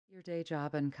your day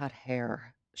job and cut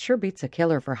hair. Sure beats a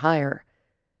killer for hire.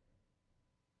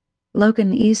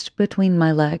 Logan eased between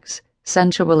my legs,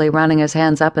 sensually running his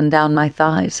hands up and down my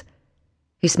thighs.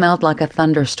 He smelled like a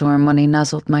thunderstorm when he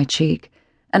nuzzled my cheek,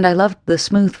 and I loved the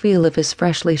smooth feel of his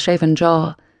freshly shaven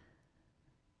jaw.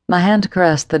 My hand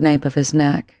caressed the nape of his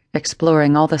neck,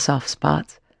 exploring all the soft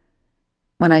spots.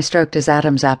 When I stroked his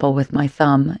Adam's apple with my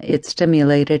thumb, it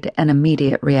stimulated an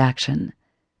immediate reaction.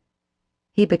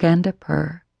 He began to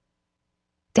purr.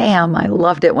 Damn, I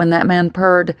loved it when that man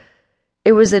purred.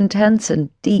 It was intense and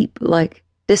deep, like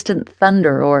distant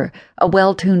thunder or a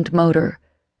well-tuned motor.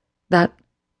 That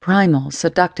primal,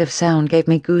 seductive sound gave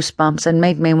me goosebumps and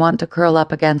made me want to curl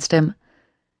up against him.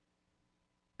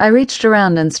 I reached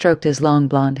around and stroked his long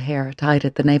blonde hair tied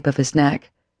at the nape of his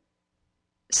neck.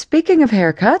 "Speaking of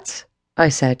haircuts," I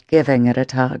said, giving it a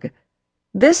tug,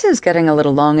 "this is getting a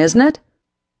little long, isn't it?"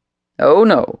 "Oh,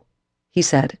 no," he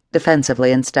said,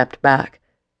 defensively, and stepped back.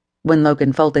 When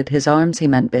Logan folded his arms, he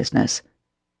meant business.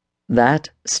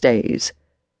 "That stays."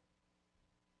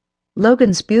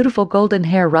 Logan's beautiful golden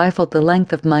hair rifled the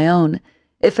length of my own.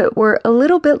 If it were a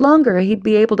little bit longer, he'd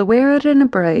be able to wear it in a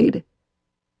braid.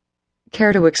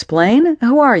 "Care to explain?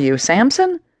 Who are you,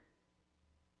 Samson?"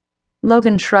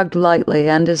 Logan shrugged lightly,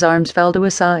 and his arms fell to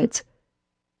his sides.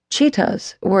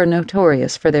 Cheetahs were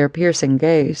notorious for their piercing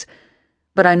gaze,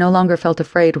 but I no longer felt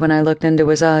afraid when I looked into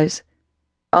his eyes.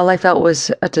 All I felt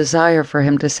was a desire for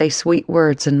him to say sweet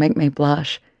words and make me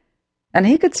blush. And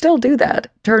he could still do that,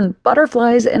 turn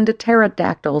butterflies into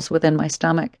pterodactyls within my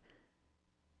stomach.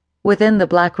 Within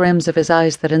the black rims of his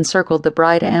eyes that encircled the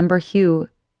bright amber hue,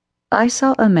 I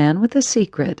saw a man with a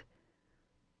secret.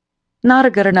 "Not a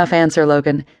good enough answer,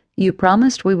 Logan. You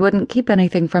promised we wouldn't keep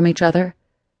anything from each other."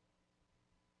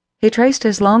 He traced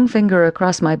his long finger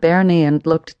across my bare knee and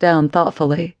looked down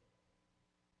thoughtfully.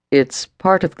 "It's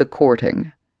part of the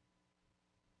courting."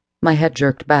 My head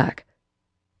jerked back.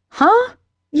 "Huh?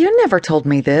 You never told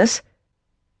me this."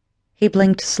 He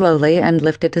blinked slowly and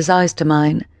lifted his eyes to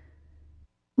mine.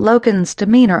 Logan's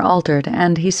demeanor altered,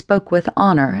 and he spoke with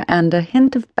honor and a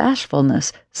hint of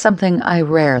bashfulness, something I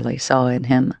rarely saw in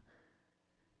him.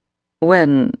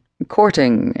 "When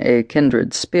courting a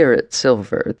kindred spirit,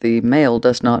 Silver, the male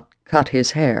does not cut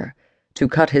his hair. To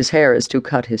cut his hair is to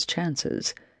cut his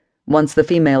chances. Once the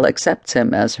female accepts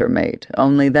him as her mate,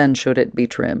 only then should it be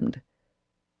trimmed."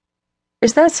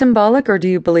 "Is that symbolic, or do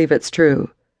you believe it's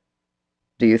true?"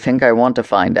 "Do you think I want to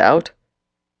find out?"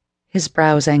 His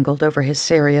brows angled over his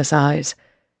serious eyes.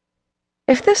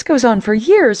 "If this goes on for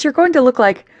years, you're going to look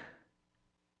like—"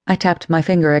 I tapped my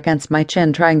finger against my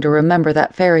chin, trying to remember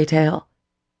that fairy tale.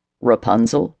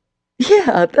 "Rapunzel?"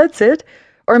 "Yeah, that's it.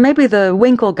 Or maybe the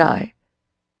Winkle guy."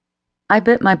 I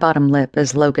bit my bottom lip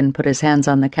as Logan put his hands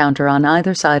on the counter on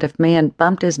either side of me and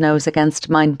bumped his nose against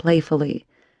mine playfully.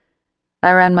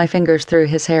 I ran my fingers through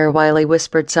his hair while he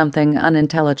whispered something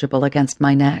unintelligible against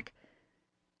my neck.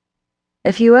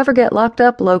 "If you ever get locked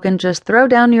up, Logan, just throw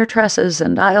down your tresses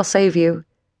and I'll save you."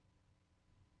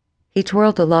 He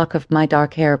twirled a lock of my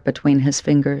dark hair between his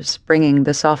fingers, bringing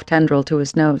the soft tendril to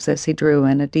his nose as he drew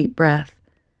in a deep breath.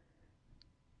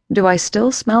 "Do I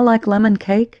still smell like lemon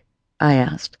cake?" I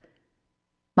asked.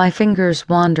 My fingers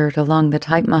wandered along the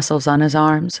tight muscles on his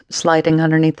arms, sliding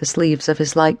underneath the sleeves of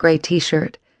his light gray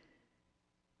t-shirt.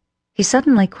 He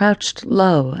suddenly crouched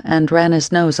low and ran his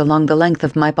nose along the length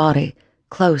of my body,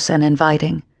 close and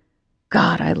inviting.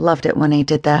 God, I loved it when he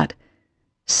did that.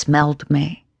 Smelled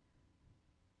me.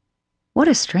 What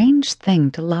a strange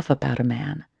thing to love about a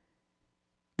man.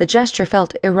 The gesture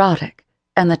felt erotic,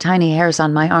 and the tiny hairs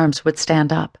on my arms would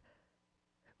stand up.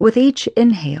 With each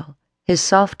inhale, his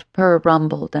soft purr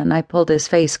rumbled, and I pulled his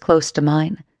face close to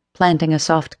mine, planting a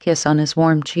soft kiss on his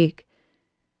warm cheek.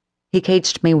 He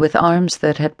caged me with arms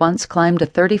that had once climbed a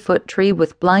 30-foot tree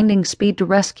with blinding speed to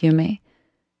rescue me,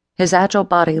 his agile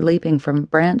body leaping from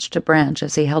branch to branch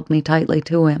as he held me tightly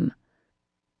to him.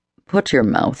 "Put your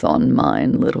mouth on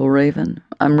mine, little raven.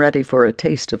 I'm ready for a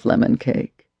taste of lemon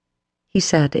cake," he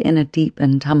said in a deep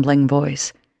and tumbling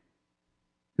voice.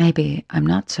 "Maybe I'm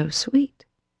not so sweet,"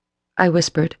 I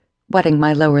whispered, wetting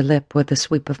my lower lip with the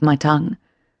sweep of my tongue.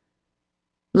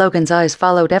 Logan's eyes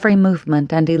followed every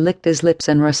movement, and he licked his lips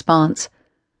in response.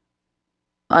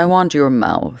 "I want your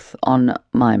mouth on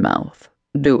my mouth.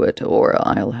 Do it, or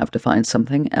I'll have to find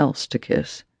something else to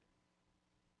kiss."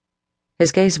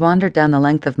 His gaze wandered down the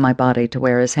length of my body to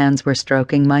where his hands were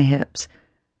stroking my hips.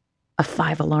 A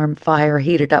 5-alarm fire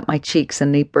heated up my cheeks,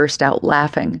 and he burst out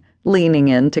laughing, leaning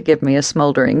in to give me a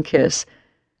smoldering kiss.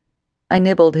 I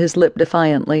nibbled his lip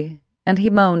defiantly, and he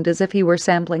moaned as if he were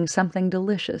sampling something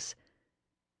delicious.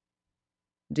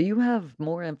 "Do you have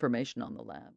more information on the lab?"